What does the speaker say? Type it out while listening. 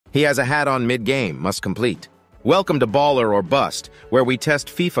He has a hat on mid-game, must complete. Welcome to Baller or Bust, where we test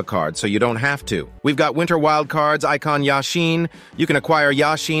FIFA cards so you don't have to. We've got Winter Wildcards Yashin. You can acquire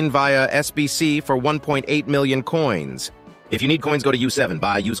Yashin via SBC for 1.8 million coins. If you need coins, go to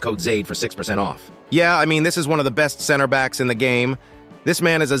U7. Use code ZAID for 6% off. Yeah, I mean, this is one of the best center backs in the game. This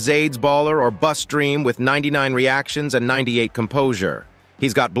man is a Zaid's Baller or Bust stream with 99 reactions and 98 composure.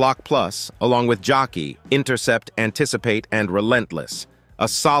 He's got Block Plus, along with Jockey, Intercept, Anticipate, and Relentless. A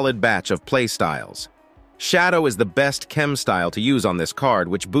solid batch of playstyles. Shadow is the best chem style to use on this card,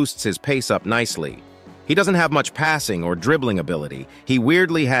 which boosts his pace up nicely. He doesn't have much passing or dribbling ability. He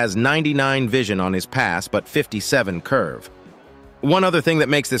weirdly has 99 vision on his pass, but 57 curve. One other thing that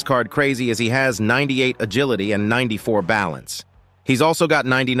makes this card crazy is he has 98 agility and 94 balance. He's also got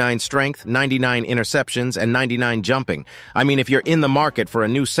 99 strength, 99 interceptions, and 99 jumping. I mean, if you're in the market for a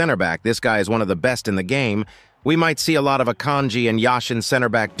new center back, this guy is one of the best in the game. We might see a lot of Akanji and Yashin center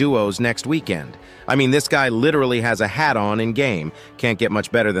back duos next weekend. I mean, this guy literally has a hat on in-game. Can't get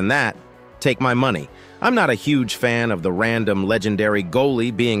much better than that. Take my money. I'm not a huge fan of the random legendary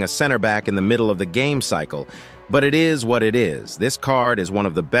goalie being a center back in the middle of the game cycle, but it is what it is. This card is one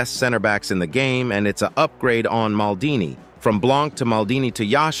of the best center backs in the game, and it's an upgrade on Maldini. From Blanc to Maldini to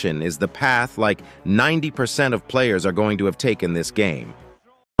Yashin is the path like 90% of players are going to have taken this game.